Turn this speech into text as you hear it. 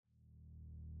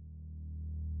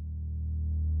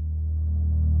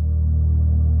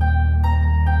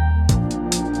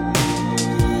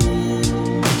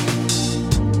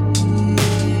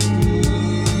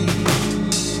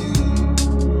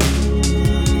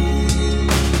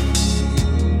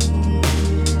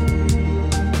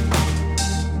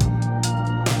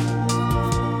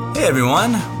Hey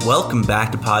everyone, welcome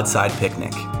back to Podside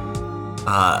Picnic.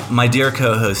 My dear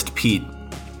co-host Pete,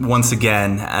 once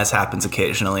again, as happens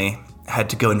occasionally, had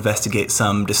to go investigate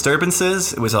some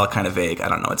disturbances. It was all kind of vague. I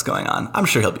don't know what's going on. I'm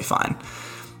sure he'll be fine.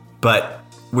 But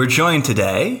we're joined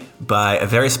today by a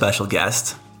very special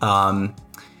guest.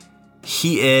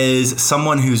 He is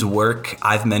someone whose work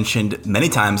I've mentioned many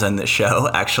times on this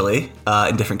show, actually,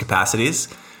 in different capacities.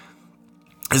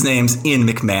 His name's Ian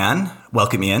McMahon.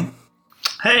 Welcome, Ian.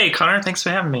 Hey, Connor. Thanks for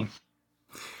having me.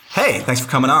 Hey, thanks for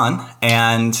coming on.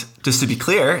 And just to be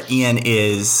clear, Ian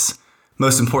is,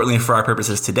 most importantly for our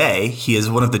purposes today, he is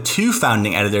one of the two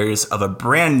founding editors of a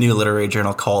brand new literary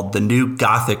journal called The New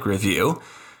Gothic Review.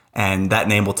 And that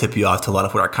name will tip you off to a lot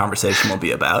of what our conversation will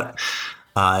be about.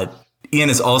 Ian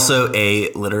is also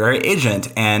a literary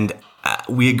agent, and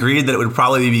we agreed that it would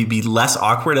probably be less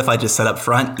awkward if I just said up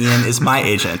front, Ian is my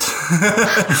agent.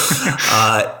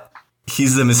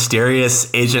 He's the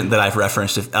mysterious agent that I've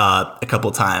referenced a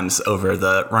couple times over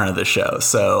the run of the show.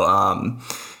 So,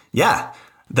 yeah,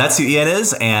 that's who Ian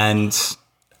is. And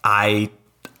I'm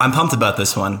pumped about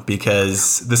this one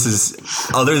because this is,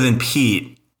 other than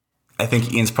Pete, I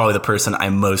think Ian's probably the person I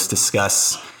most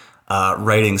discuss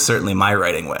writing, certainly my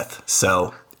writing with.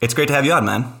 So it's great to have you on,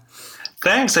 man.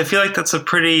 Thanks. I feel like that's a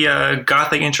pretty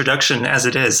gothic introduction as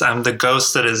it is. I'm the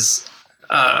ghost that is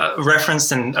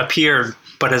referenced and appeared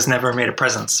but has never made a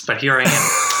presence. But here I am.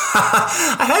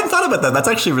 I hadn't thought about that. That's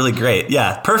actually really great.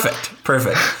 Yeah, perfect.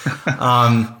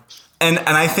 And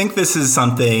I think this is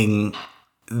something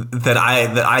that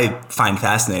I find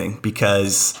fascinating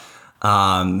because,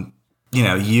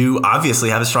 you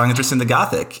obviously have a strong interest in the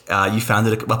Gothic. You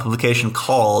founded a publication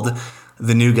called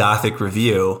The New Gothic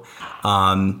Review.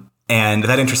 And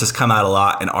that interest has come out a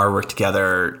lot in our work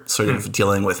together, sort of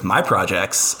dealing with my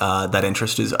projects. That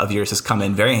interest of yours has come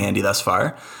in very handy thus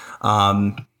far.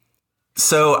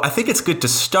 So I think it's good to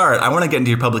start. I want to get into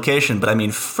your publication, but I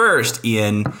mean, first,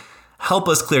 Ian, help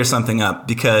us clear something up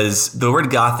because the word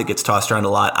Gothic gets tossed around a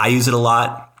lot. I use it a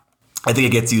lot. I think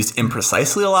it gets used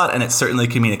imprecisely a lot, and it certainly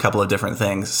can mean a couple of different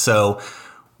things. So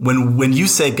when you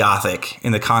say Gothic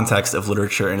in the context of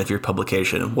literature and of your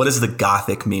publication, what does the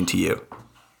Gothic mean to you?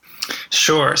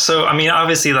 Sure. So, I mean,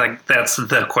 obviously, that's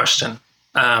the question.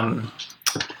 And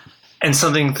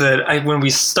something that when we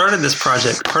started this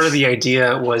project, part of the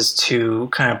idea was to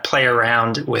kind of play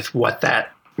around with what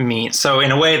that means. So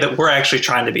in a way that we're actually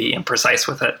trying to be imprecise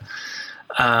with it.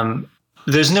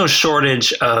 There's no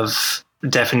shortage of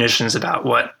definitions about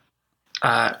what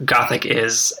Gothic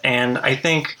is. And I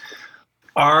think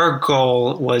our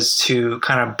goal was to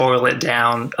kind of boil it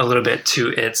down a little bit to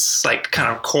its kind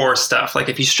of core stuff. Like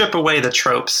if you strip away the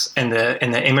tropes and the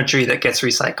imagery that gets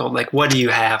recycled, what do you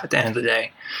have at the end of the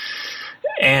day?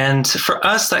 And for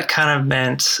us, that kind of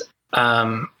meant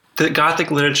the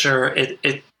Gothic literature,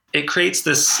 it creates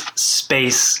this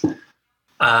space.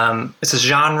 It's a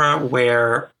genre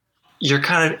where you're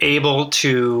kind of able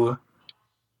to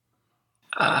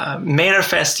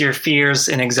manifest your fears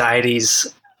and anxieties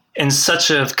in such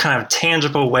a kind of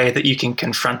tangible way that you can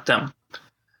confront them.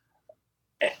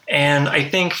 And I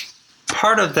think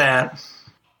part of that,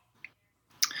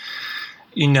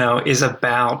 is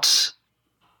about,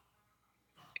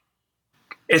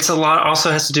 it's a lot also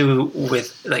has to do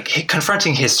with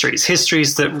confronting histories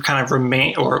that kind of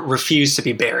remain or refuse to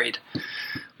be buried,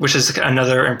 which is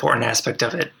another important aspect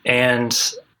of it. And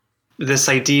this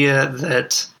idea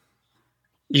that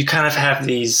you kind of have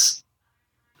these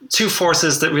two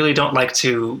forces that really don't like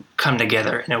to come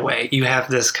together in a way. You have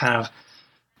this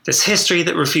history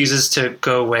that refuses to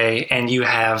go away, and you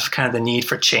have kind of the need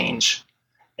for change.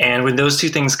 And when those two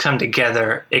things come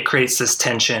together, it creates this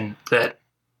tension that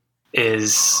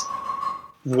is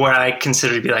what I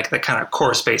consider to be the kind of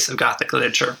core space of Gothic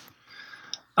literature.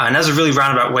 And that's a really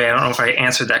roundabout way. I don't know if I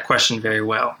answered that question very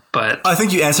well, but I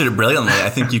think you answered it brilliantly.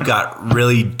 I think you got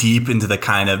really deep into the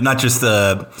kind of, not just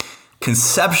the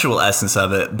conceptual essence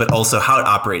of it, but also how it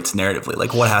operates narratively,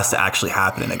 what has to actually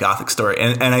happen in a Gothic story.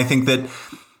 And I think that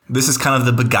this is kind of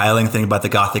the beguiling thing about the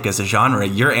Gothic as a genre.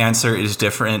 Your answer is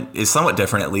somewhat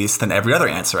different, at least, than every other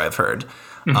answer I've heard.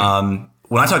 Mm-hmm.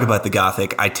 When I talk about the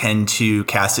Gothic, I tend to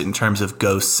cast it in terms of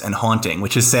ghosts and haunting,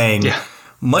 which is saying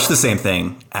much the same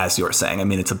thing as you're saying. I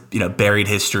mean, it's buried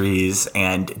histories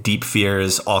and deep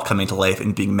fears all coming to life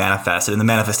and being manifested. And the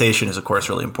manifestation is, of course,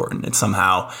 really important. It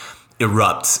somehow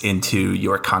erupts into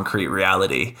your concrete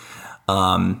reality.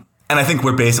 And I think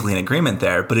we're basically in agreement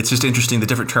there, but it's just interesting the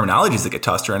different terminologies that get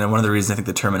tossed around. And one of the reasons I think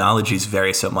the terminologies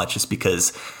vary so much is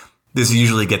because this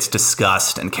usually gets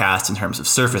discussed and cast in terms of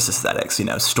surface aesthetics,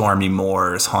 stormy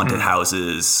moors, haunted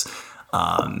houses.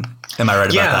 Am I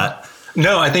right about that?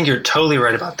 No, I think you're totally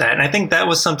right about that. And I think that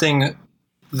was something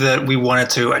that we wanted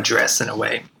to address in a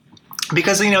way.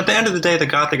 Because, at the end of the day, the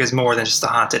Gothic is more than just a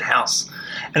haunted house.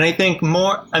 And I think I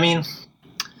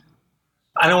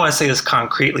don't want to say this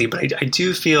concretely, but I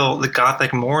do feel the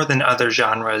Gothic, more than other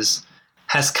genres,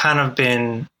 has kind of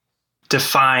been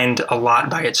defined a lot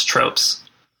by its tropes,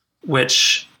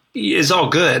 which is all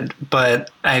good,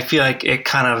 but I feel like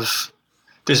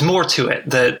there's more to it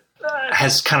that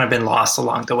has kind of been lost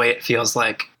along the way, it feels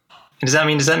like. Does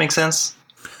that make sense?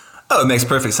 Oh, it makes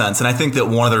perfect sense. And I think that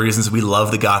one of the reasons we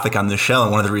love the Gothic on this show,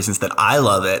 and one of the reasons that I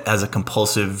love it as a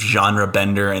compulsive genre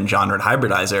bender and genre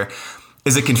hybridizer,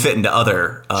 is it can fit into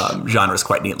other genres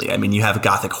quite neatly. I mean, you have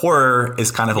Gothic horror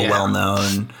is kind of a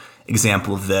well-known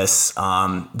example of this.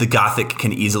 The Gothic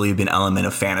can easily be an element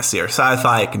of fantasy or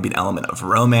sci-fi. It can be an element of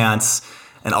romance,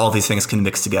 and all of these things can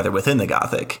mix together within the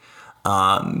Gothic.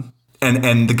 And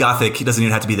the Gothic doesn't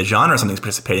even have to be the genre something's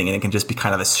participating in. It can just be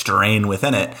kind of a strain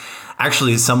within it.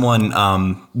 Actually,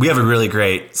 we have a really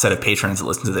great set of patrons that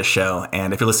listen to this show.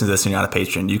 And if you're listening to this and you're not a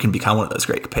patron, you can become one of those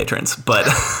great patrons. But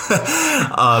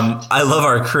I love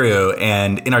our crew.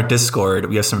 And in our Discord,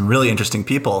 we have some really interesting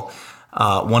people.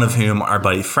 One of whom our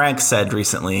buddy Frank said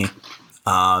recently,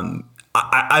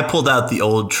 I pulled out the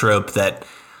old trope that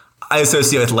I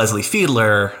associate with Leslie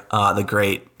Fiedler, the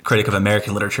great critic of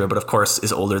American literature, but of course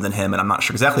is older than him, and I'm not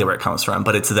sure exactly where it comes from,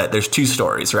 but it's that there's two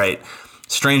stories, right?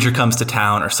 Stranger comes to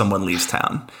town or someone leaves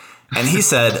town. And he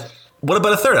said, what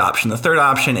about a third option? The third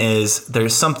option is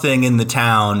there's something in the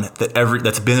town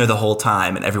that's been there the whole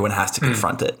time and everyone has to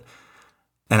confront it.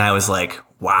 And I was like,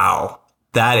 wow,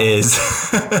 that is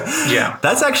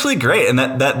that's actually great. And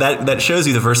that shows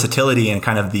you the versatility and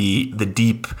kind of the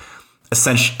deep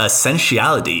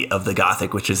essentiality of the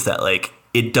Gothic, which is that like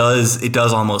it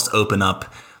does almost open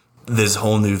up this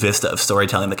whole new vista of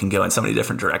storytelling that can go in so many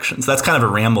different directions. That's kind of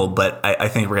a ramble, but I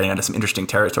think we're getting into some interesting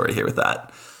territory here with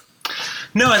that.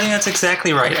 No, I think that's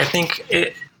exactly right. I think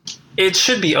it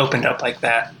should be opened up like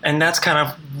that. And that's kind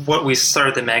of what we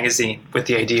started the magazine with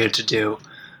the idea to do,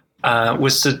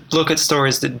 was to look at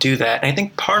stories that do that. And I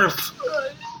think part of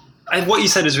what you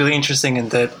said is really interesting in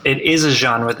that it is a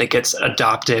genre that gets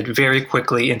adopted very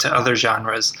quickly into other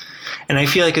genres. And I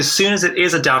feel like as soon as it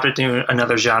is adopted to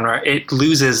another genre, it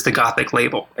loses the Gothic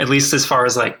label, at least as far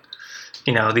as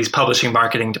these publishing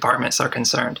marketing departments are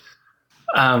concerned.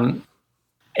 And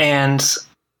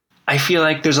I feel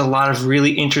like there's a lot of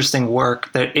really interesting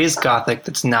work that is Gothic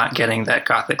that's not getting that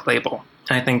Gothic label.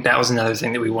 And I think that was another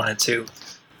thing that we wanted to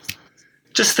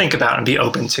just think about and be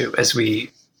open to as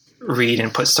we read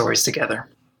and put stories together.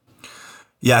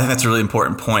 Yeah, I think that's a really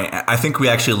important point. I think we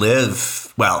actually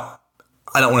live, well,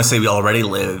 I don't want to say we already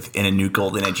live in a new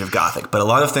golden age of Gothic, but a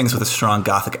lot of things with a strong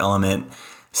Gothic element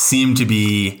seem to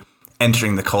be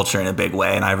entering the culture in a big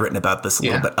way. And I've written about this a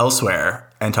little bit elsewhere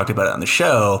and talked about it on the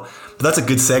show, but that's a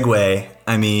good segue.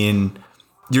 I mean,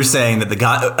 you're saying that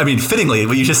fittingly,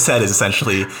 what you just said is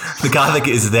essentially the Gothic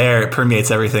is there, it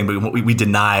permeates everything, but we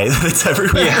deny that it's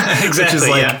everywhere. Yeah, exactly.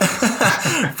 Which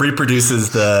is reproduces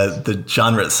the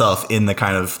genre itself in the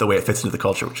kind of the way it fits into the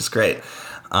culture, which is great.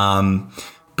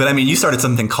 But I mean, you started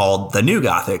something called the New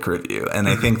Gothic Review, and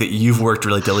I think that you've worked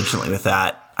really diligently with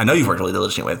that. I know you've worked really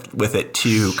diligently with it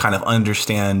to kind of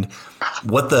understand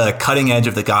what the cutting edge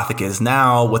of the Gothic is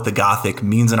now, what the Gothic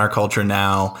means in our culture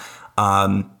now.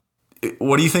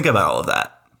 What do you think about all of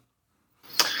that?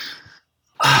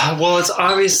 Well, it's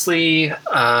obviously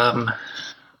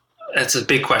it's a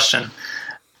big question,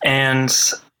 and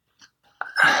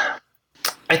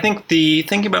I think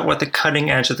thinking about what the cutting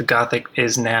edge of the Gothic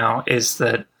is now is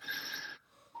that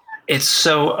it's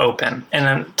so open.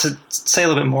 And to say a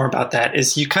little bit more about that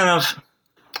is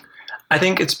I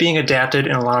think it's being adapted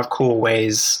in a lot of cool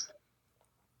ways.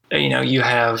 You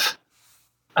have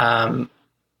a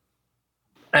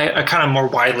kind of more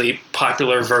widely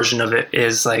popular version of it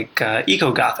is like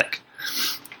eco-Gothic.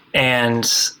 And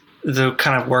the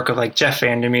kind of work of like Jeff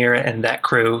Vandermeer and that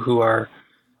crew who are,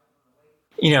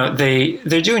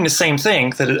 they're doing the same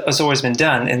thing that has always been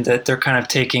done, in that they're kind of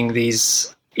taking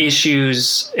these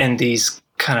issues and these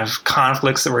kind of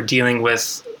conflicts that we're dealing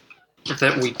with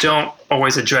that we don't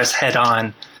always address head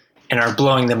on and are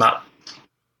blowing them up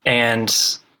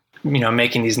and,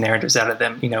 making these narratives out of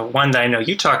them. One that I know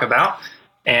you talk about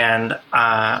and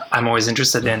I'm always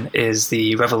interested in is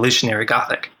the revolutionary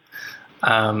Gothic,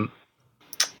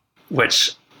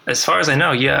 which, as far as I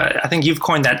know, I think you've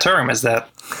coined that term. Is that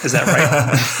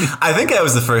right? I think I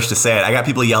was the first to say it. I got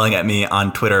people yelling at me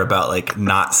on Twitter about like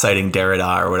not citing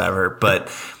Derrida or whatever,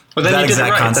 but well, then you did it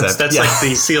right. Concept, that's like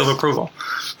the seal of approval.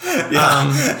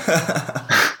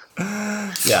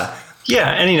 Yeah.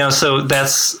 Yeah, and so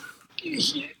that's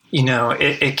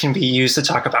it can be used to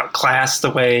talk about class the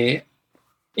way,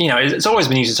 it's always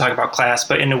been used to talk about class,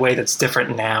 but in a way that's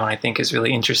different now, and I think is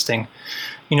really interesting.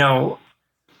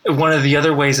 One of the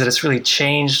other ways that it's really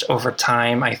changed over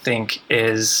time, I think,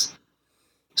 is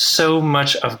so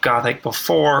much of Gothic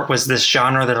before was this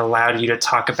genre that allowed you to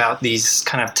talk about these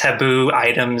kind of taboo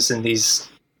items and these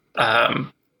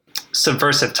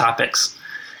subversive topics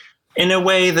in a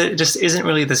way that just isn't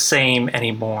really the same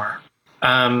anymore.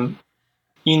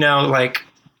 Like,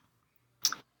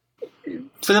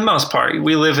 for the most part,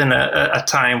 we live in a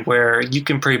time where you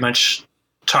can pretty much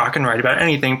talk and write about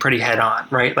anything pretty head on,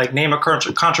 right? Like, name a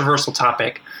controversial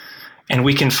topic, and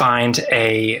we can find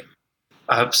a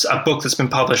book that's been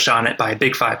published on it by a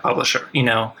Big Five publisher.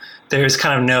 There's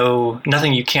kind of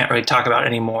nothing you can't really talk about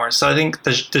anymore. So I think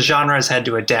the genre has had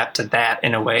to adapt to that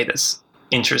in a way that's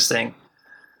interesting.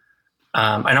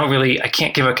 I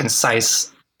can't give a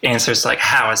concise answer to like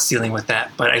how it's dealing with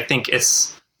that, but I think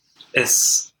it's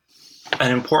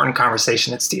an important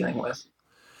conversation it's dealing with.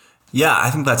 Yeah, I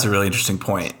think that's a really interesting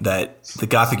point, that the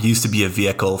Gothic used to be a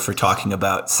vehicle for talking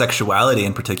about sexuality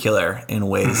in particular in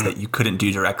ways that you couldn't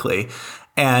do directly.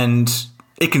 And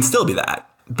it can still be that,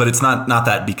 but it's not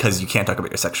that because you can't talk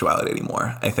about your sexuality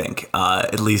anymore, I think,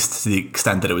 at least to the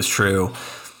extent that it was true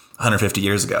 150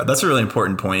 years ago. That's a really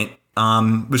important point,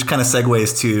 which kind of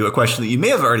segues to a question that you may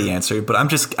have already answered, but I'm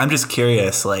just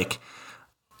curious, like,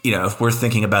 if we're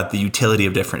thinking about the utility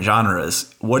of different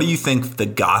genres, what do you think the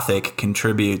Gothic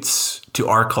contributes to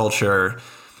our culture,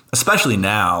 especially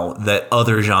now, that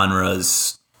other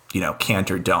genres,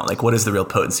 can't or don't? Like, what is the real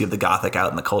potency of the Gothic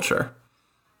out in the culture?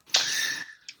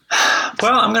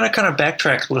 Well, I'm going to kind of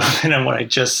backtrack a little bit on what I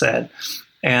just said.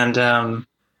 And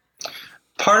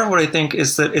part of what I think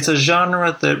is that it's a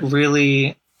genre that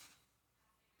really,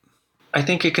 I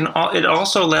think it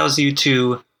also allows you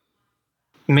to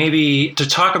maybe to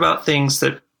talk about things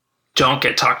that don't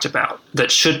get talked about,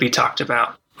 that should be talked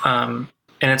about. And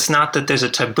it's not that there's a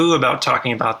taboo about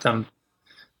talking about them,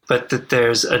 but that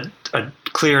there's a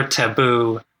clear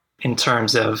taboo in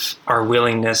terms of our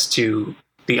willingness to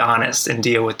be honest and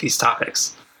deal with these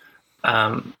topics.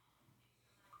 And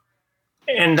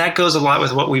that goes a lot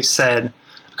with what we've said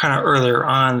kind of earlier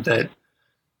on, that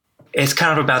it's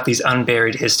kind of about these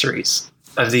unburied histories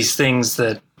of these things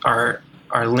that are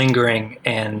lingering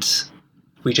and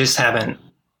we just haven't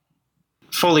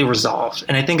fully resolved.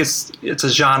 And I think it's a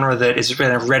genre that is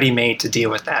really ready-made to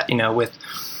deal with that, with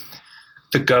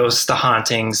the ghosts, the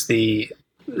hauntings, the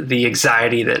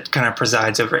anxiety that kind of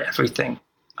presides over everything.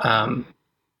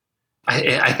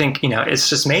 I think, it's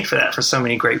just made for that for so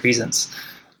many great reasons.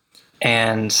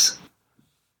 And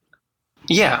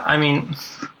yeah, I mean,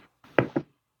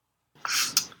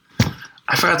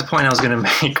 I forgot the point I was going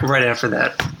to make right after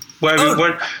that.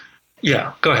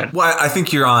 Yeah, go ahead. Well, I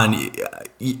think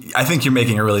I think you're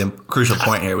making a really crucial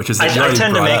point here, which is that I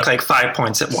tend to make like 5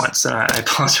 points at once, and I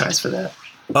apologize for that.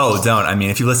 Oh, don't. I mean,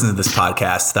 if you listen to this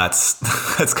podcast,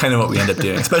 that's kind of what we end up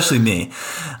doing, especially me.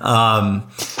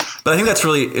 But I think that's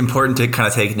really important to kind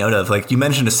of take note of. Like you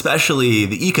mentioned, especially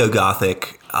the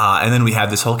eco-Gothic, and then we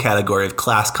have this whole category of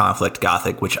class conflict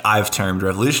Gothic, which I've termed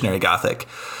revolutionary Gothic.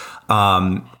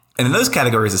 And in those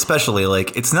categories especially,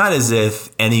 like, it's not as if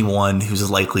anyone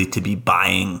who's likely to be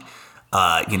buying,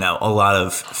 a lot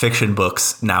of fiction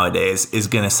books nowadays is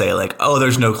going to say like, oh,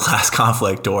 there's no class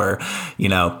conflict or,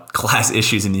 class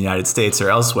issues in the United States or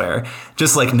elsewhere.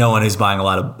 Just like no one who's buying a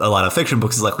lot of fiction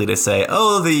books is likely to say,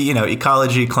 oh, the,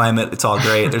 ecology, climate, it's all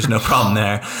great. There's no problem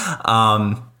there.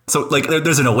 So like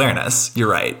there's an awareness,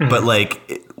 you're right. Mm-hmm. But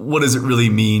like, what does it really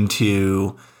mean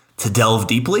to delve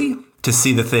deeply? To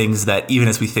see the things that even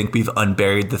as we think we've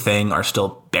unburied the thing are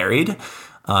still buried,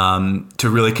 to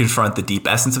really confront the deep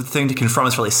essence of the thing, to confront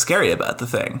what's really scary about the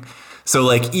thing. So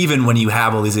like, even when you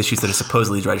have all these issues that are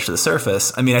supposedly dredged to the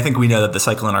surface, I mean, I think we know that the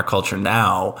cycle in our culture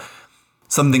now,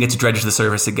 something gets dredged to the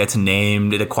surface, it gets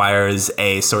named, it acquires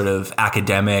a sort of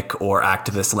academic or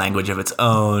activist language of its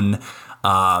own.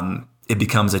 It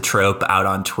becomes a trope out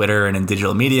on Twitter and in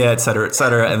digital media, et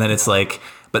cetera, and then it's like,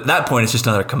 but at that point, it's just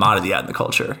another commodity out in the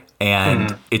culture,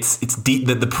 and it's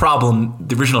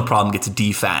the original problem gets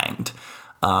defanged.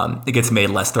 It gets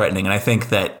made less threatening, and I think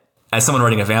that as someone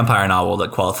writing a vampire novel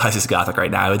that qualifies as Gothic right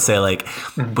now, I would say like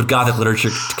what Gothic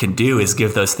literature can do is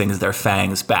give those things their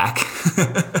fangs back.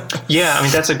 Yeah, I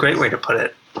mean that's a great way to put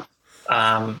it.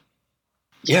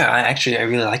 Yeah, I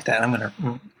really like that. I'm gonna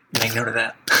make note of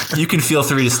that. You can feel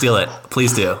free to steal it.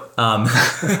 Please do.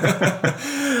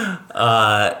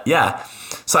 Yeah.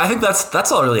 So I think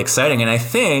that's all really exciting. And I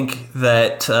think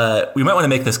that we might want to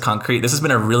make this concrete. This has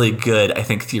been a really good, I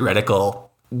think,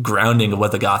 theoretical grounding of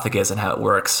what the Gothic is and how it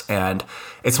works. And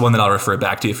it's one that I'll refer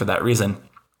back to for that reason.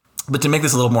 But to make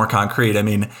this a little more concrete, I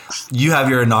mean, you have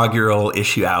your inaugural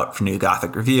issue out for New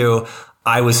Gothic Review.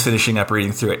 I was finishing up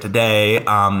reading through it today.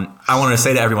 I wanted to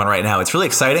say to everyone right now, it's really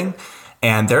exciting,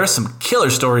 and there are some killer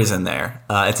stories in there.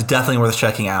 It's definitely worth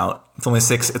checking out. It's only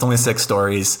six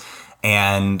stories,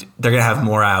 and they're going to have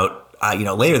more out,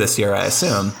 later this year, I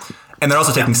assume. And they're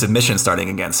also taking submissions starting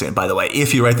again soon. By the way,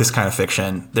 if you write this kind of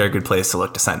fiction, they're a good place to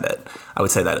look to send it. I would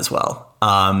say that as well.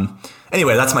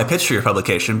 Anyway, that's my pitch for your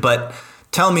publication. But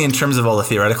tell me, in terms of all the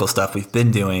theoretical stuff we've been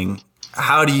doing,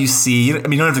 how do you see, I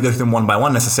mean, you don't have to go through them one by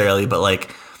one necessarily, but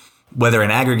like whether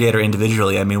in aggregate or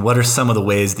individually, I mean, what are some of the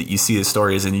ways that you see the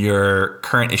stories in your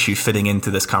current issue fitting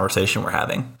into this conversation we're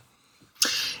having?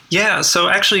 Yeah, so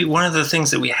actually one of the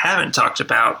things that we haven't talked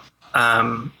about,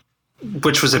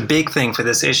 which was a big thing for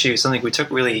this issue, something we took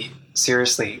really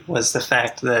seriously, was the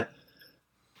fact that,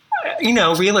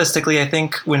 realistically, I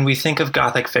think when we think of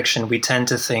Gothic fiction, we tend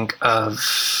to think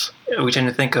of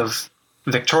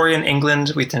Victorian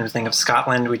England, we tend to think of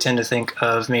Scotland, we tend to think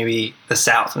of maybe the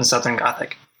South and Southern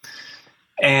Gothic.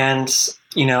 And,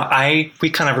 we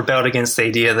kind of rebelled against the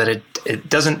idea that it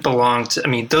doesn't belong to, I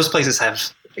mean, those places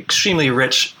have extremely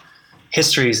rich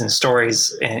histories and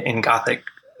stories in Gothic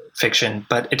fiction,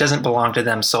 but it doesn't belong to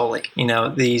them solely.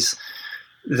 This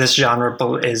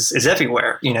genre is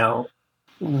everywhere.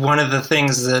 One of the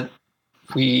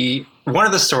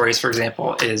stories, for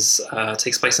example,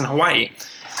 takes place in Hawaii,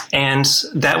 and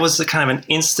that was a kind of an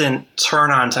instant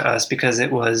turn on to us because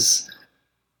it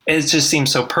just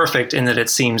seems so perfect in that it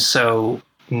seems so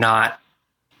not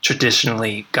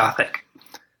traditionally Gothic,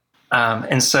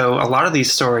 and so a lot of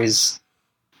these stories,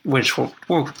 which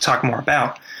we'll talk more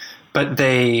about, but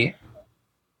they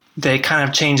kind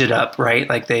of change it up, right?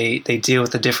 Like they deal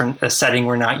with a setting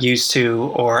we're not used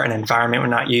to, or an environment we're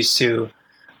not used to,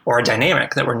 or a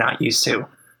dynamic that we're not used to.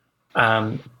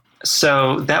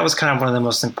 So that was kind of one of the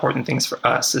most important things for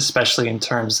us, especially in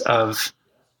terms of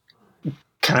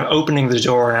kind of opening the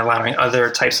door and allowing other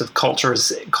types of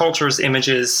cultures,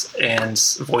 images, and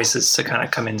voices to kind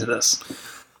of come into this.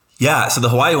 Yeah, so the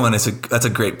Hawaii one that's a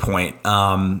great point.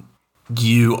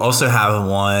 You also have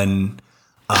one,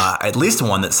 at least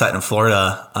one that's set in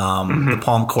Florida, the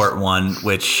Palm Court one,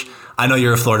 which I know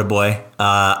you're a Florida boy.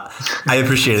 I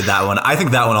appreciated that one. I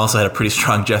think that one also had a pretty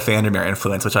strong Jeff Vandermeer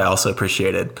influence, which I also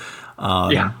appreciated.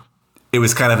 It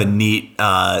was kind of a neat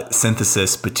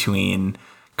synthesis between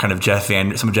kind of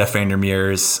some of Jeff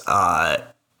Vandermeer's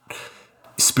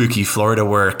spooky Florida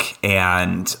work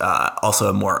and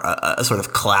also a sort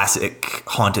of classic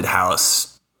haunted house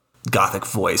Gothic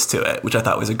voice to it, which I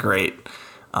thought was a great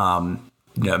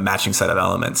matching set of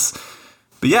elements.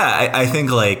 But yeah, I think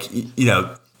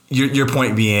your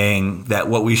point being that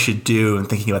what we should do in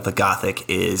thinking about the Gothic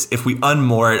is if we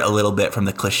unmoor it a little bit from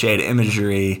the cliched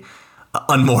imagery,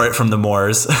 unmoor it from the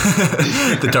moors,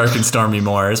 the dark and stormy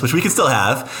moors, which we can still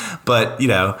have, but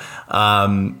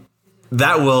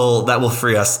that will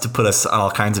free us to put us on all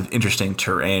kinds of interesting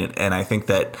terrain. And I think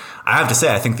that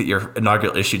your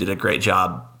inaugural issue did a great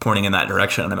job pointing in that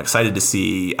direction. And I'm excited to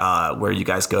see where you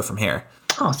guys go from here.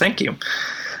 Oh, thank you.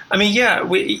 I mean, yeah,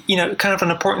 kind of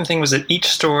an important thing was that each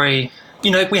story,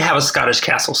 we have a Scottish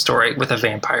castle story with a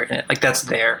vampire in it. Like that's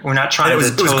there. We're not trying to.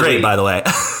 It was great, by the way.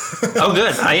 Oh,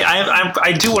 good.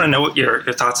 I do want to know what your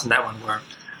thoughts on that one were.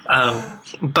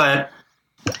 But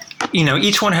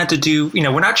each one had to do.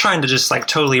 We're not trying to just like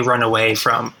totally run away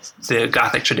from the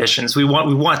Gothic traditions. We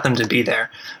want them to be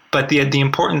there. But the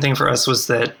important thing for us was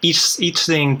that each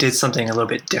thing did something a little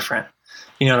bit different.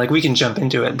 Like we can jump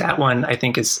into it. That one I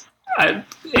think is.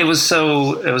 It was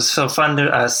so fun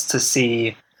to us to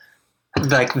see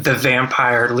like the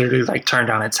vampire literally like turned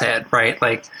on its head, right?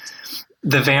 Like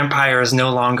the vampire is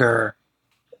no longer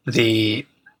the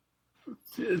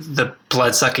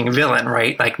blood-sucking villain,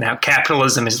 right? Like now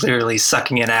capitalism is literally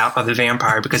sucking it out of the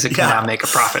vampire because it can now make a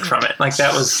profit from it. Like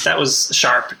that was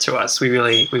sharp to us. We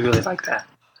really liked that.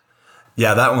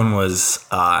 Yeah, that one was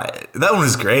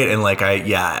great, and like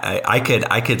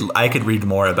I could read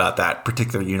more about that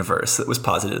particular universe that was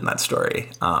posited in that story.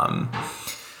 That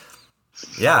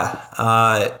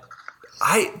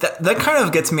kind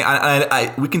of gets me.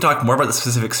 We can talk more about the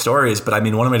specific stories, but I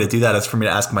mean, one way to do that is for me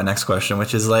to ask my next question,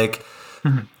 which is like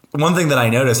one thing that I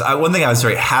noticed. One thing I was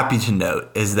very happy to note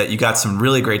is that you got some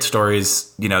really great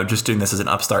stories. Just doing this as an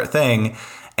upstart thing,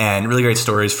 and really great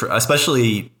stories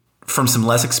especially from some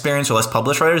less experienced or less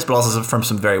published writers, but also from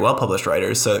some very well published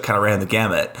writers. So it kind of ran the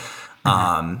gamut.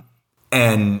 And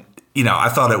I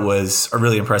thought it was a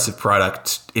really impressive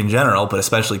product in general, but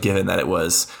especially given that it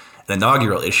was an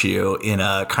inaugural issue in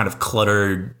a kind of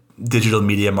cluttered digital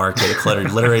media market, a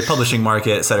cluttered literary publishing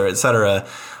market, et cetera, et cetera.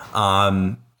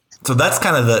 So that's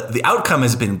kind of the outcome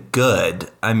has been good.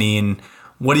 I mean,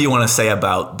 what do you want to say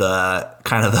about the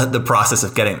kind of the process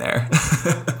of getting there?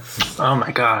 Oh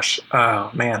my gosh.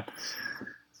 Oh man.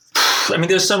 I mean,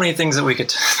 there's so many things that we could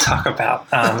talk about.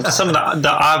 Some of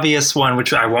the obvious one,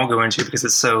 which I won't go into because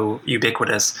it's so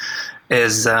ubiquitous,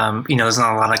 is there's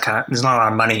not a lot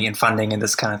of money and funding in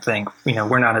this kind of thing.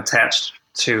 We're not attached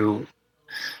to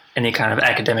any kind of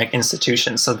academic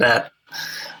institution, so that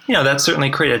that certainly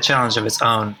created a challenge of its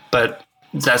own. But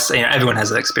that's everyone has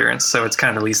that experience, so it's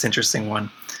kind of the least interesting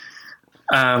one.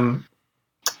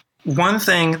 One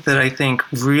thing that I think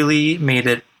really made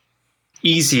it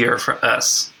easier for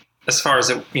us, as far as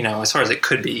it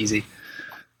could be easy,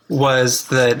 was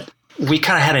that we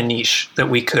kind of had a niche that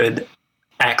we could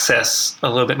access a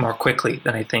little bit more quickly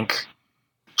than I think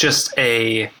just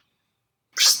a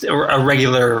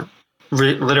regular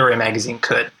literary magazine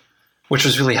could, which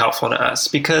was really helpful to us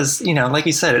because, like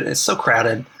you said, it's so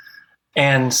crowded.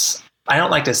 And I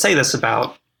don't like to say this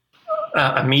about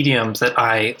a medium that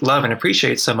I love and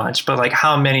appreciate so much, but like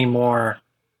how many more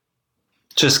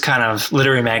just kind of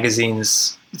literary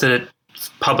magazines that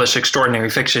publish extraordinary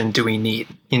fiction do we need?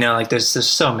 There's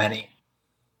so many.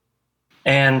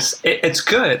 And it's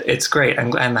good. It's great.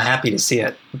 I'm happy to see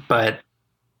it. But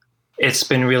it's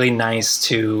been really nice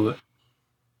to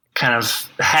kind of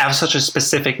have such a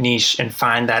specific niche and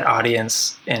find that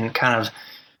audience and kind of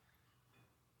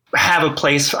have a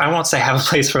place. I won't say have a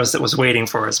place for us that was waiting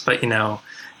for us, but,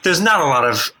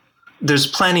 there's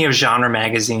plenty of genre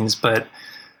magazines, but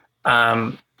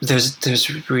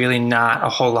there's really not a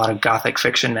whole lot of Gothic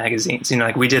fiction magazines.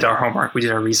 We did our homework, we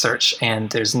did our research, and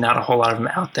there's not a whole lot of them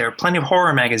out there. Plenty of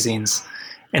horror magazines.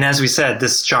 And as we said,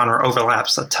 this genre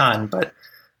overlaps a ton, but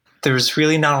there's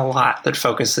really not a lot that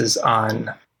focuses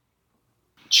on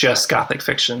just Gothic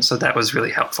fiction. So that was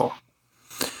really helpful.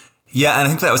 Yeah, and I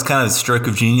think that was kind of a stroke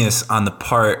of genius on the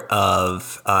part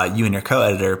of you and your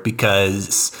co-editor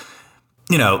because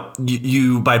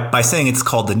you by saying it's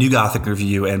called the New Gothic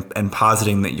Review and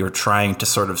positing that you're trying to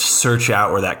sort of search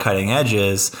out where that cutting edge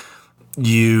is,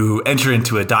 you enter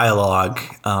into a dialogue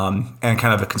and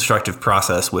kind of a constructive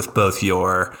process with both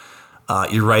your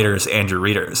writers and your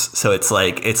readers. So it's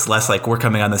less like we're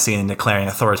coming on the scene and declaring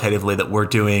authoritatively that we're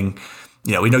doing,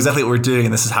 we know exactly what we're doing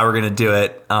and this is how we're going to do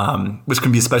it, which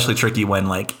can be especially tricky when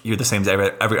you're the same as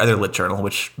every other lit journal,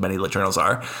 which many lit journals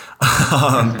are.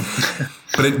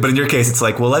 But in your case, it's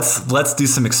like, well, let's do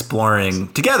some exploring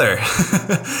together.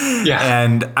 Yeah.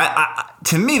 And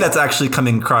to me, that's actually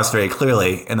coming across very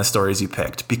clearly in the stories you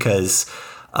picked because,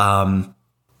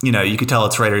 you could tell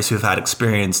it's writers who have had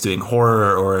experience doing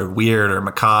horror or weird or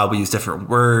macabre. We use different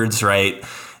words, right?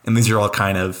 And these are all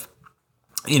kind of,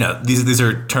 these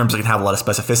are terms that can have a lot of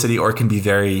specificity or can be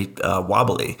very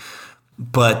wobbly.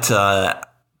 But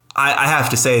I have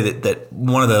to say that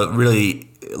one of the really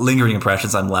lingering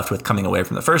impressions I'm left with coming away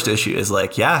from the first issue is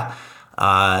Ian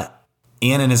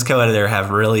and his co-editor have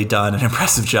really done an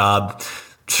impressive job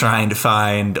trying to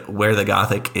find where the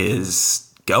Gothic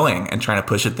is going and trying to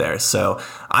push it there. So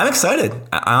I'm excited.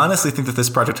 I honestly think that this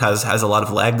project has a lot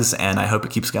of legs and I hope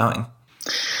it keeps going.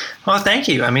 Well, thank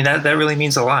you. I mean, that really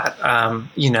means a lot.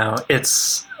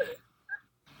 It's,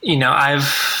 I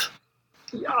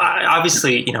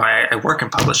work in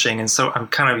publishing, and so I'm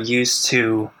kind of used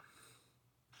to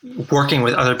working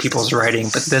with other people's writing,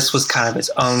 but this was kind of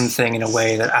its own thing in a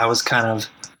way that I was kind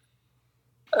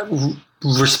of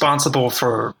responsible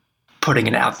for putting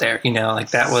it out there,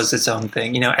 that was its own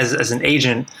thing, as an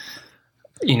agent,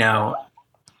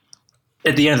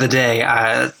 at the end of the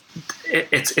day,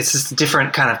 it's just a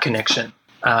different kind of connection.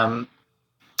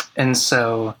 And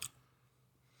so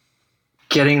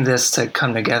getting this to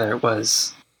come together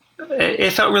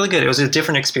it felt really good. It was a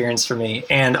different experience for me.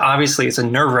 And obviously it's a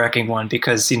nerve-wracking one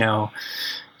because,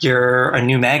 you're a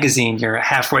new magazine, you're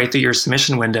halfway through your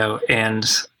submission window and,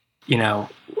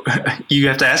 you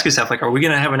have to ask yourself, are we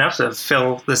going to have enough to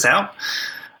fill this out?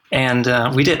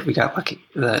 And we did. We got lucky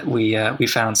that we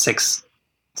found 6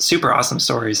 super awesome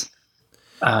stories.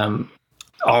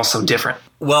 Also different.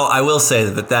 Well, I will say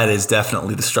that is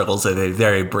definitely the struggles of a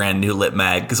very brand new lit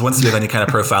mag, because once you have any kind of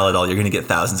profile at all, you're going to get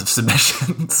thousands of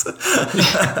submissions.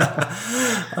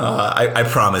 I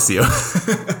promise you.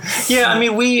 Yeah, I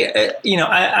mean,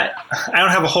 I don't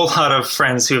have a whole lot of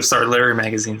friends who have started literary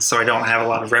magazines, so I don't have a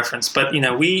lot of reference. But,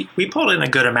 we pulled in a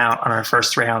good amount on our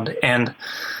first round, and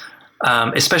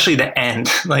especially the end.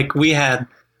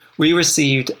 We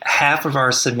received half of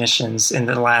our submissions in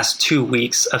the last 2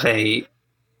 weeks of a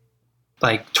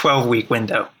 12-week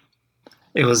window.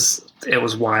 it was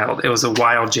wild. It was a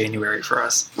wild January for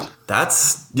us.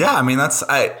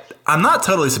 I'm not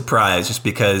totally surprised, just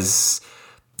because,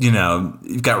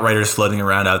 you've got writers floating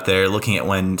around out there looking at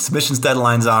when submissions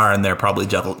deadlines are, and they're probably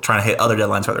trying to hit other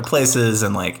deadlines for other places.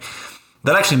 And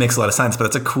that actually makes a lot of sense, but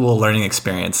it's a cool learning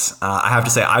experience. I have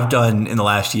to say, I've done in the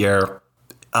last year,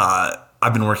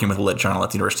 I've been working with a lit journal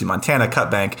at the University of Montana,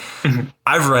 Cutbank. Mm-hmm.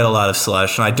 I've read a lot of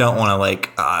slush, and I don't want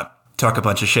to talk a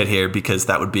bunch of shit here because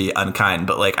that would be unkind.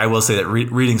 But I will say that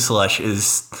reading slush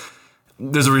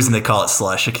there's a reason they call it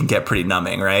slush. It can get pretty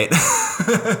numbing, right?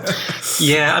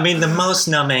 Yeah, I mean, the most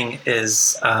numbing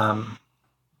is I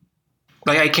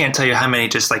can't tell you how many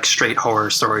just straight horror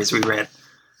stories we read,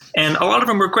 and a lot of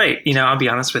them were great. I'll be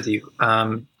honest with you.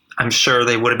 I'm sure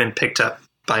they would have been picked up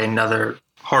by another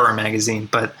horror magazine,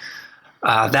 but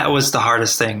that was the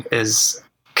hardest thing, is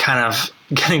kind of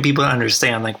getting people to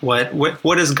understand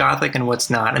what is Gothic and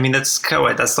what's not. I mean, that's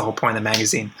the whole point of the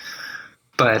magazine.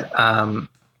 But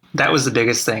that was the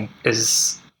biggest thing,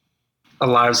 is a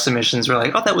lot of submissions were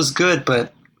like, oh, that was good,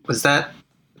 but is that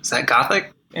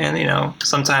Gothic? And,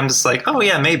 sometimes it's like, oh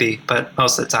yeah, maybe. But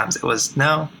most of the times it was,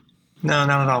 no, not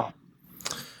at all.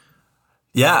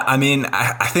 Yeah, I mean,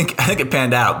 I think it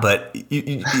panned out, but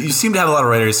you seem to have a lot of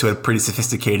writers who had pretty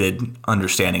sophisticated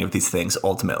understanding of these things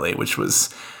ultimately, which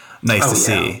was nice to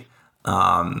see.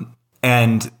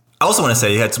 And I also want to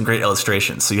say you had some great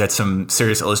illustrations. So you had some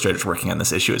serious illustrators working on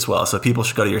this issue as well. So people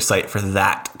should go to your site for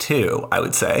that too, I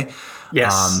would say.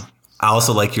 Yes. I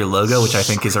also like your logo, which I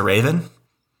think is a raven.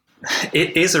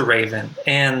 It is a raven.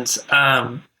 And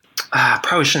I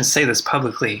probably shouldn't say this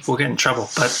publicly. We'll get in trouble.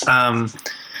 But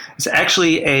it's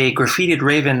actually a graffitied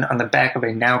raven on the back of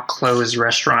a now closed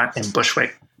restaurant in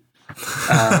Bushwick.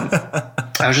 I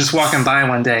was just walking by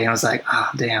one day and I was like,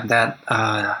 damn, that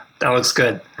looks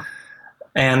good.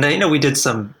 And, we did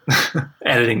some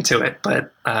editing to it,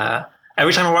 but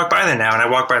every time I walk by there now, and I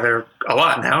walk by there a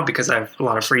lot now because I have a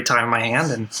lot of free time in my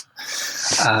hand and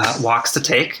walks to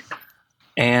take.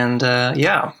 And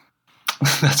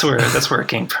that's where it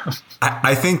came from.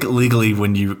 I think legally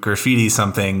when you graffiti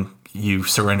something, you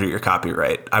surrender your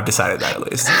copyright. I've decided that,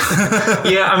 at least.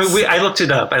 Yeah, I mean, I looked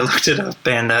it up,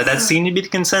 and that seemed to be the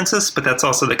consensus, but that's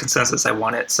also the consensus I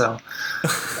wanted. So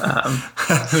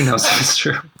who knows if it's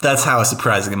true? That's how a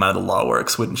surprising amount of the law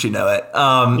works, wouldn't you know it?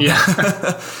 Yeah.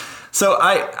 So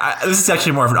this is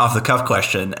actually more of an off-the-cuff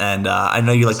question, and I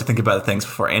know you like to think about things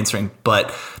before answering,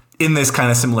 but in this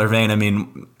kind of similar vein, I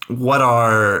mean, what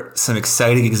are some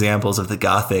exciting examples of the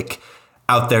Gothic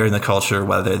out there in the culture,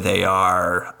 whether they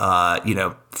are,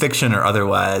 fiction or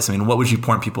otherwise? I mean, what would you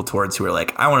point people towards who are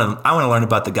like, I want to learn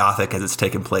about the Gothic as it's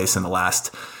taken place in the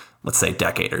last, let's say,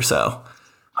 decade or so?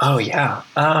 Oh yeah.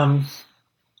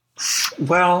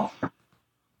 Well,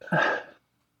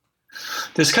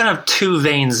 there's kind of two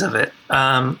veins of it.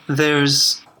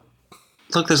 There's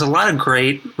a lot of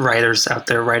great writers out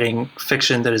there writing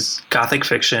fiction that is Gothic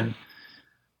fiction,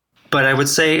 but I would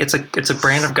say it's a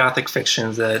brand of Gothic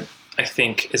fiction that I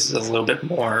think is a little bit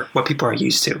more what people are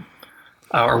used to,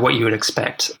 or what you would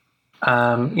expect.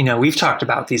 We've talked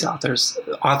about these authors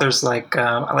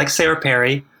like Sarah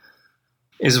Perry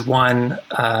is one.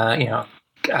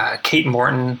 Kate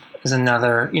Morton is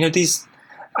another.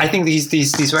 I think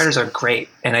these writers are great,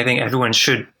 and I think everyone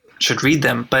should read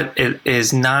them. But it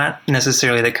is not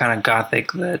necessarily the kind of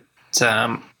Gothic that.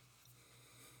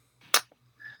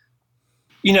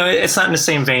 It's not in the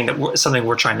same vein that something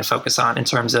we're trying to focus on in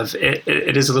terms of it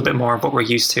is a little bit more of what we're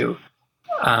used to.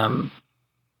 And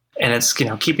it's,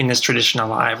 keeping this tradition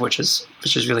alive, which is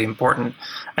really important.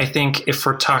 I think if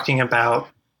we're talking about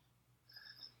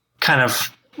kind of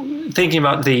thinking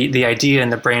about the idea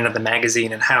and the brand of the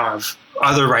magazine and how have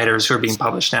other writers who are being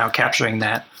published now capturing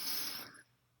that,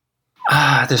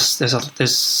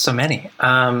 there's so many.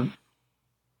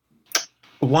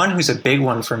 One who's a big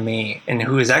one for me and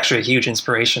who is actually a huge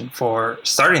inspiration for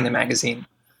starting the magazine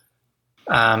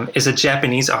is a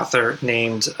Japanese author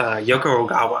named Yoko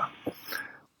Ogawa.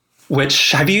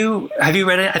 Which have you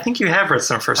read it? I think you have read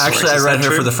some of her stories. Actually, I read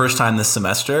her for the first time this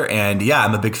semester, and yeah,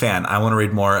 I'm a big fan. I want to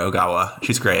read more Ogawa.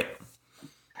 She's great.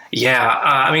 Yeah,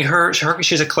 I mean,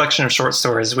 she's a collection of short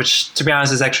stories, which, to be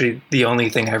honest, is actually the only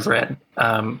thing I've read.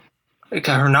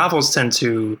 Her novels I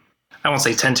won't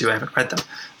say tend to, I haven't read them,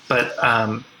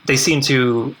 but they seem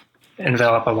to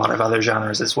envelop a lot of other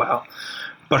genres as well.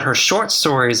 But her short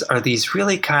stories are these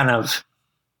really kind of,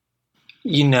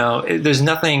 there's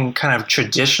nothing kind of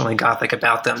traditionally Gothic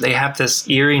about them. They have this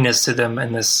eeriness to them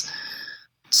and this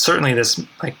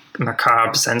like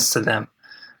macabre sense to them,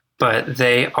 but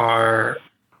they are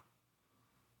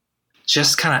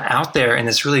just kind of out there in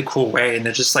this really cool way. And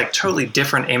they're just like totally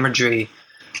different imagery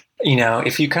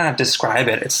if you kind of describe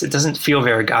it, it doesn't feel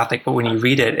very Gothic, but when you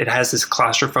read it, it has this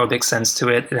claustrophobic sense to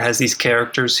it. It has these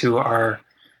characters who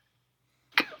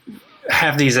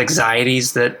have these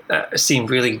anxieties that seem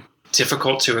really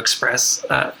difficult to express.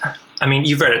 I mean,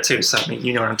 you've read it too, so I mean,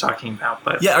 you know what I'm talking about.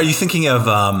 But yeah, are you thinking of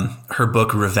her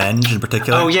book Revenge in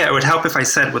particular? Oh yeah, it would help if I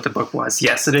said what the book was.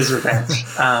 Yes, it is Revenge.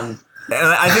 And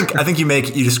I think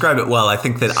you describe it well. I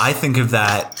think of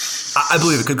that. I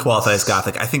believe it could qualify as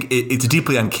Gothic. I think it's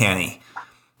deeply uncanny.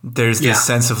 There's this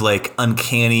sense of like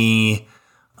uncanny,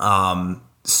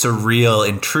 surreal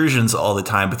intrusions all the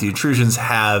time, but the intrusions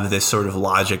have this sort of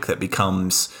logic that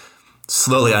becomes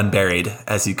slowly unburied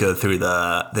as you go through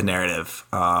the narrative.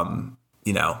 And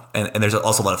there's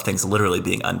also a lot of things literally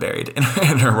being unburied in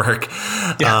her work.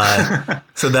 Yeah.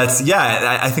 So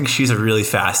I think she's a really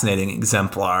fascinating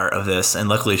exemplar of this. And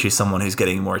luckily she's someone who's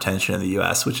getting more attention in the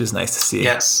US, which is nice to see.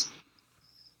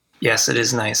 Yes, it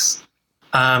is nice.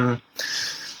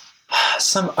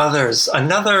 Some others,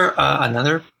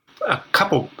 a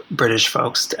couple British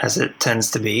folks, as it tends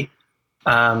to be.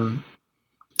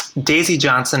 Daisy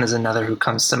Johnson is another who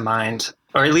comes to mind,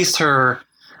 or at least her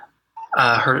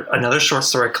another short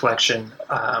story collection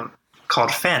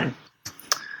called Fen.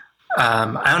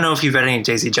 I don't know if you've read any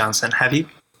Daisy Johnson. Have you?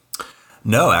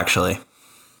 No, actually.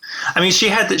 I mean, she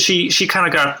kind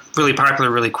of got really popular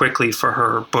really quickly for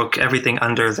her book Everything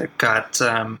Under, that got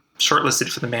shortlisted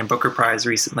for the Man Booker Prize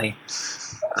recently.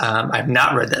 I've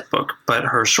not read that book, but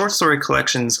her short story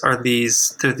collections are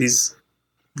these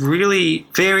really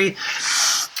very.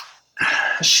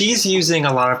 She's using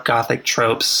a lot of Gothic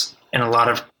tropes and a lot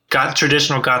of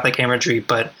traditional Gothic imagery,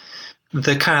 but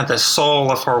the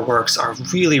soul of her works are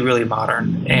really, really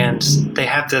modern, and they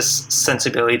have this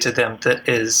sensibility to them that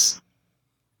is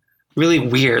really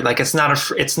weird. Like it's not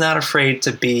afraid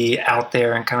to be out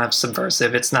there and kind of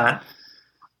subversive. It's not,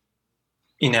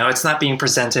 it's not being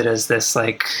presented as this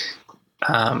like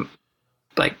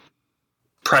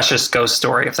precious ghost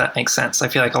story, if that makes sense. I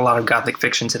feel like a lot of Gothic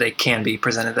fiction today can be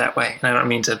presented that way, and I don't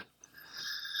mean to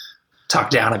talk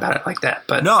down about it like that,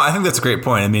 but no, I think that's a great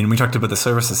point. I mean, we talked about the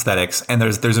service aesthetics, and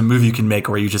there's a move you can make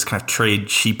where you just kind of trade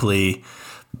cheaply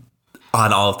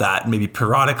on all of that, maybe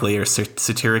parodically or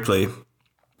satirically.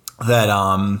 That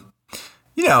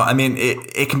I mean,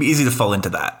 it can be easy to fall into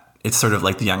that. It's sort of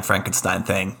like the Young Frankenstein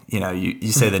thing.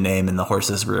 You say the name and the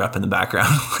horses rear up in the background,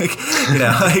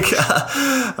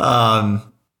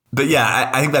 But yeah,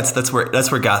 I think that's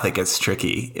where Gothic gets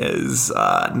tricky. Is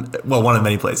one of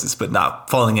many places, but not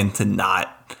falling into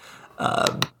not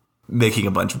making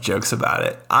a bunch of jokes about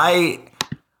it.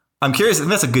 I'm curious,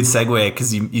 and that's a good segue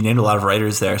because you named a lot of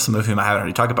writers there, some of whom I haven't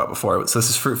already talked about before. So this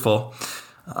is fruitful.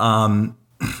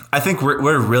 I think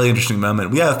we're at a really interesting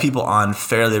moment. We have people on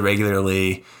fairly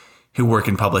regularly who work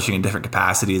in publishing in different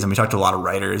capacities, and we talk to a lot of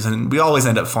writers, and we always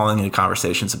end up falling into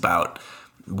conversations about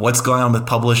what's going on with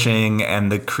publishing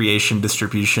and the creation,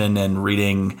 distribution, and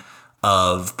reading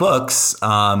of books.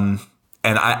 And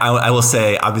I will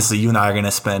say, obviously, you and I are going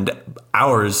to spend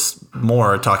hours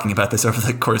more talking about this over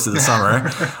the course of the summer.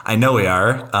 I know we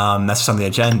are. That's just on the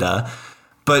agenda.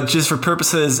 But just for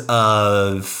purposes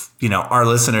of, our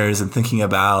listeners and thinking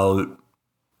about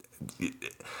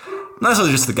not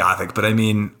necessarily just the Gothic, but I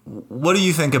mean, what do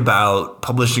you think about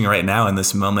publishing right now in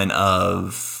this moment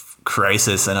of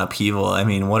crisis and upheaval? I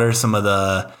mean, what are some of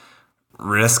the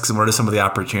risks and what are some of the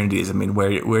opportunities? I mean,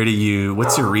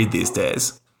 what's your read these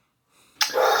days?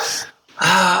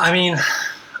 I mean,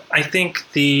 I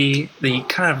think the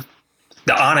kind of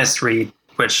the honest read,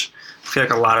 which I feel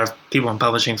like a lot of people in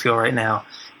publishing feel right now,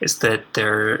 is that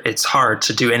it's hard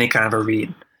to do any kind of a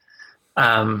read.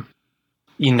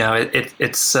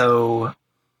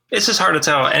 It's just hard to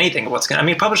tell anything what's going. I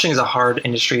mean, publishing is a hard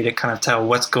industry to kind of tell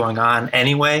what's going on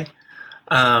anyway.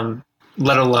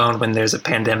 Let alone when there's a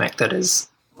pandemic that is,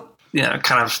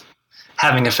 kind of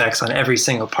having effects on every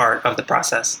single part of the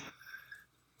process.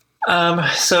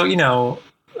 So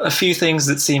a few things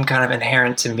that seem kind of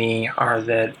inherent to me are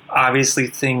that obviously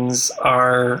things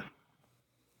are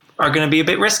going to be a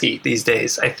bit risky these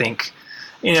days, I think,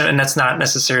 and that's not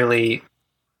necessarily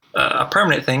a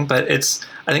permanent thing, but I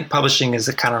think publishing is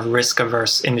a kind of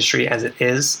risk-averse industry as it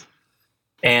is.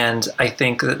 And I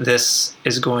think that this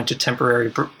is going to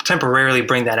temporarily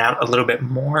bring that out a little bit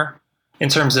more in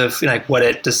terms of like what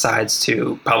it decides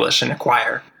to publish and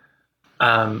acquire.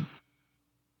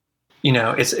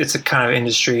 It's a kind of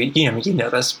industry, you know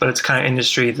this, but it's a kind of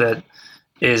industry that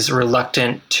is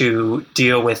reluctant to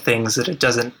deal with things that it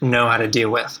doesn't know how to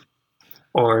deal with,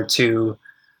 or to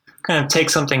kind of take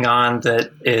something on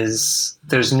that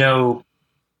there's no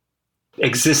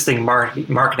existing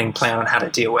marketing plan on how to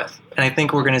deal with. And I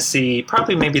think we're going to see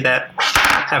probably maybe that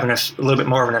having a little bit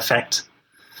more of an effect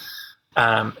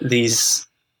these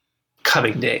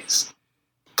coming days.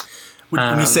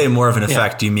 When you say more of an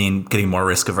effect, do you mean getting more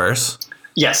risk averse?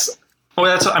 Yes. Well,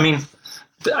 that's what I mean.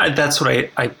 That's what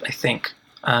I think.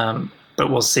 But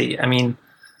we'll see. I mean,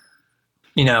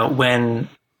 you know, when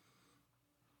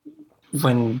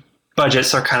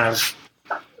budgets are kind of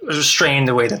strained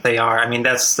the way that they are, I mean,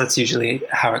 that's usually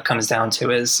how it comes down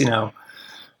to is, you know,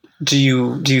 do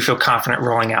you feel confident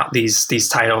rolling out these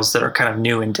titles that are kind of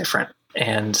new and different?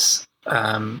 And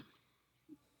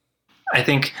I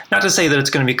think, not to say that it's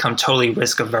going to become totally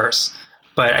risk averse,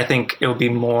 but I think it will be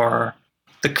more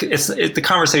the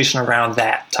conversation around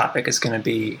that topic is going to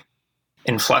be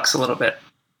in flux a little bit.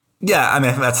 Yeah, I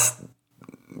mean,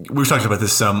 we've talked about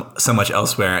this so much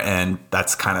elsewhere, and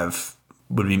that's kind of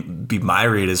would be my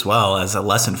read as well as a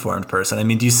less informed person. I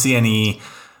mean, do you see any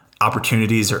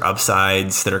opportunities or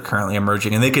upsides that are currently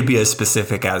emerging? And they could be as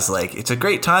specific as like, it's a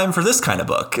great time for this kind of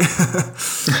book.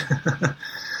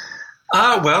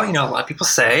 Well, you know, a lot of people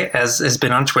say, as has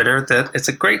been on Twitter, that it's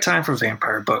a great time for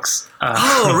vampire books.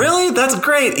 Oh, really? That's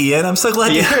great, Ian. I'm so glad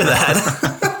to hear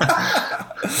that.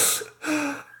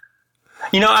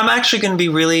 You know, I'm actually going to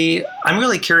be I'm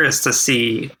really curious to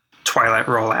see Twilight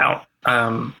roll out.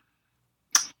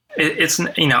 It's,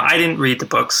 you know, I didn't read the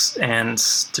books, and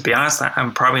to be honest,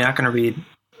 I'm probably not going to read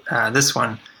this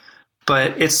one,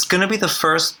 but it's going to be the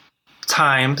first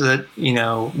time that, you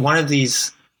know, one of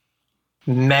these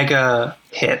mega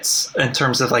hits in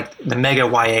terms of like the mega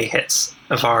YA hits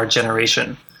of our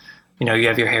generation. You know, you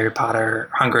have your Harry Potter,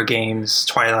 Hunger Games,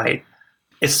 Twilight.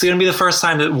 It's going to be the first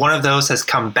time that one of those has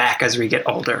come back as we get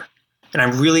older. And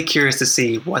I'm really curious to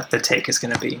see what the take is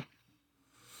going to be.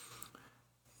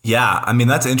 Yeah, I mean,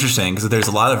 that's interesting because there's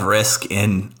a lot of risk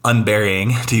in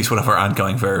unburying, to use one of our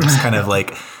ongoing verbs, kind of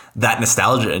like that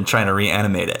nostalgia and trying to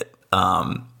reanimate it.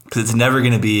 Because it's never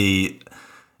going to be,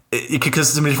 it could go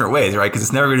so many different ways, right? Because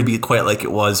it's never going to be quite like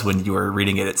it was when you were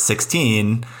reading it at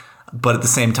 16. But at the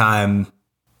same time,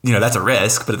 you know, that's a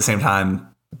risk. But at the same time,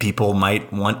 people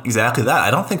might want exactly that. I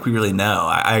don't think we really know.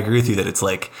 I agree with you that it's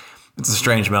like, it's a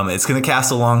strange moment. It's going to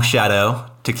cast a long shadow,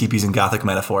 to keep using Gothic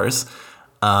metaphors.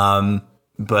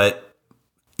 But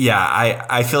yeah,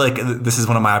 I feel like this is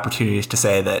one of my opportunities to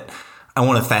say that I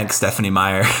want to thank Stephenie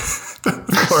Meyer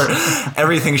for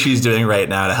everything she's doing right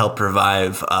now to help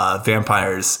revive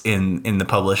vampires in the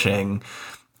publishing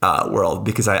world,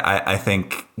 because I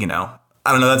think, you know,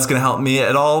 I don't know that's going to help me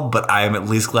at all, but I am at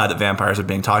least glad that vampires are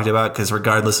being talked about, because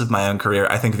regardless of my own career,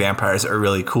 I think vampires are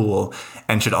really cool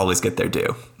and should always get their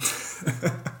due.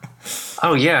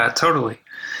 Oh, yeah, totally.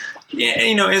 Yeah,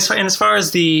 you know, as far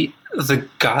as the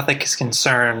Gothic is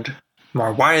concerned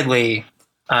more widely,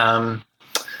 you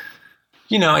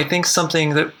know, I think it's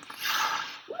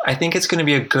going to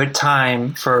be a good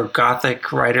time for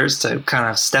Gothic writers to kind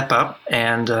of step up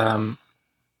and,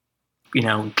 you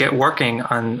know, get working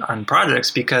on projects,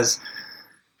 because,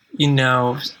 you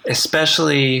know,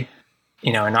 especially,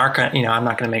 you know, in our country, you know, I'm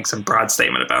not going to make some broad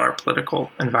statement about our political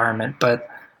environment, but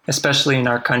especially in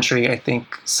our country, I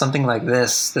think something like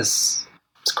this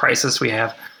crisis we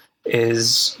have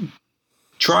is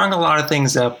drawing a lot of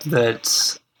things up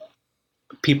that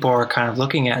people are kind of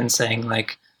looking at and saying,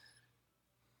 like,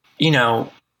 you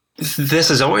know, this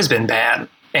has always been bad,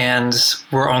 and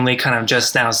we're only kind of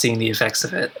just now seeing the effects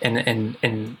of it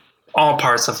in all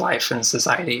parts of life and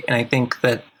society. And I think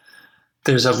that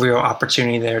there's a real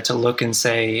opportunity there to look and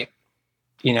say,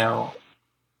 you know,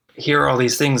 here are all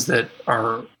these things that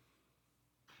are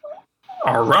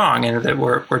wrong and that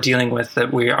we're dealing with,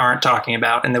 that we aren't talking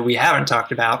about and that we haven't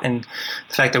talked about. And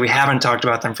the fact that we haven't talked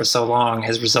about them for so long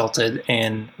has resulted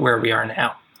in where we are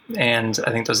now. And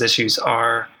I think those issues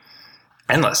are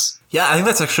endless. Yeah, I think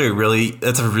that's actually a really,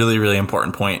 really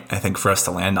important point, I think, for us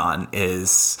to land on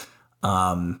is,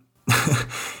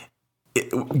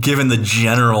 given the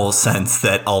general sense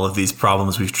that all of these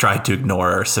problems we've tried to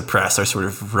ignore or suppress are sort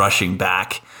of rushing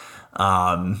back.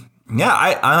 Yeah,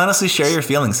 I honestly share your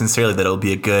feelings sincerely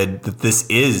that that this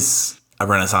is a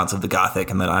renaissance of the Gothic,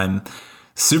 and that I'm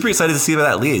super excited to see where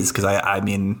that leads, because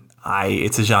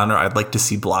it's a genre I'd like to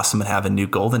see blossom and have a new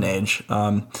golden age.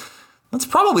 That's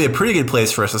probably a pretty good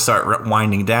place for us to start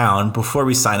winding down. Before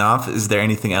we sign off, is there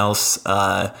anything else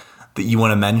that you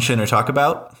want to mention or talk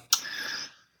about?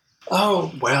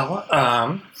 Oh,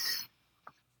 well,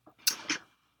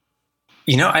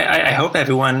 you know, I hope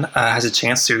everyone has a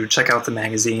chance to check out the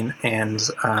magazine. And,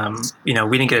 you know,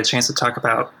 we didn't get a chance to talk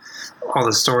about all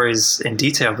the stories in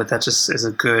detail, but that just is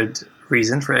a good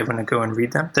reason for everyone to go and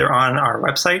read them. They're on our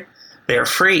website. They are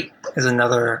free is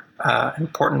another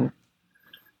important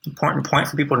point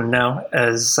for people to know,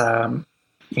 as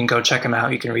you can go check them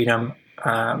out. You can read them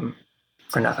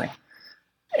for nothing.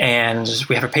 And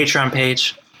we have a Patreon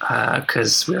page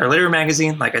because we are a literary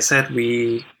magazine. Like I said,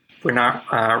 we're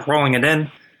not rolling it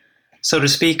in, so to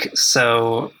speak.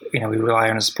 So, we rely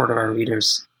on the support of our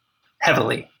readers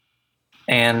heavily.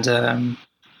 And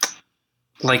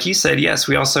like you said, yes,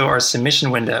 we also, our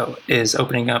submission window is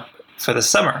opening up for the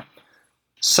summer.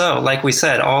 So, like we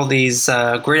said, all these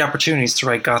great opportunities to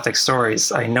write Gothic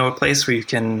stories. I know a place where you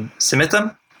can submit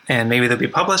them, and maybe they'll be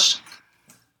published.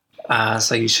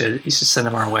 So you should send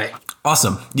them our way.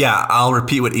 Awesome. Yeah, I'll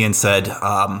repeat what Ian said.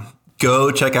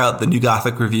 Go check out the New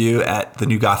Gothic Review at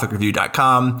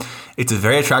thenewgothicrieview.com. It's a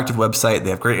very attractive website. They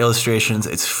have great illustrations.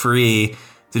 It's free.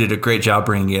 They did a great job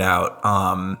bringing it out.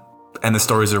 And the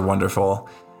stories are wonderful.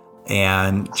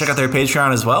 And check out their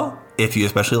Patreon as well, if you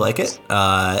especially like it.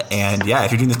 And yeah,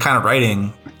 if you're doing this kind of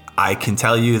writing, I can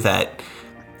tell you that,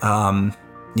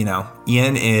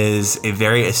 Ian is a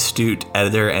very astute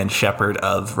editor and shepherd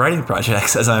of writing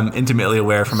projects, as I'm intimately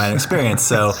aware from my experience.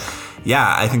 So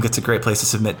yeah, I think that's a great place to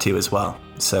submit to as well.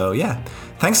 So yeah,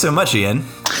 thanks so much, Ian.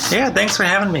 Yeah, thanks for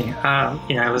having me.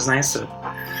 It was nice to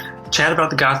chat about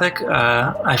the Gothic.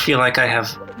 I feel like I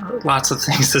have lots of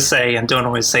things to say and don't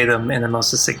always say them in the most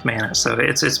succinct manner. So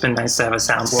it's been nice to have a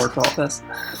soundboard for all this.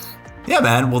 Yeah,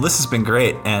 man. Well, this has been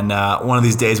great. And one of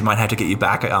these days we might have to get you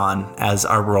back on as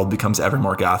our world becomes ever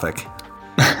more Gothic.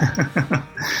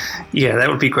 Yeah, that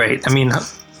would be great. I mean,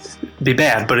 it'd be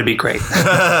bad, but it'd be great.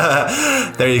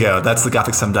 There you go. That's the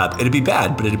Gothic summed up. It'd be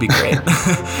bad, but it'd be great.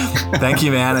 Thank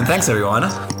you, man. And thanks, everyone.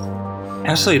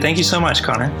 Absolutely. Thank you so much,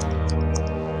 Connor.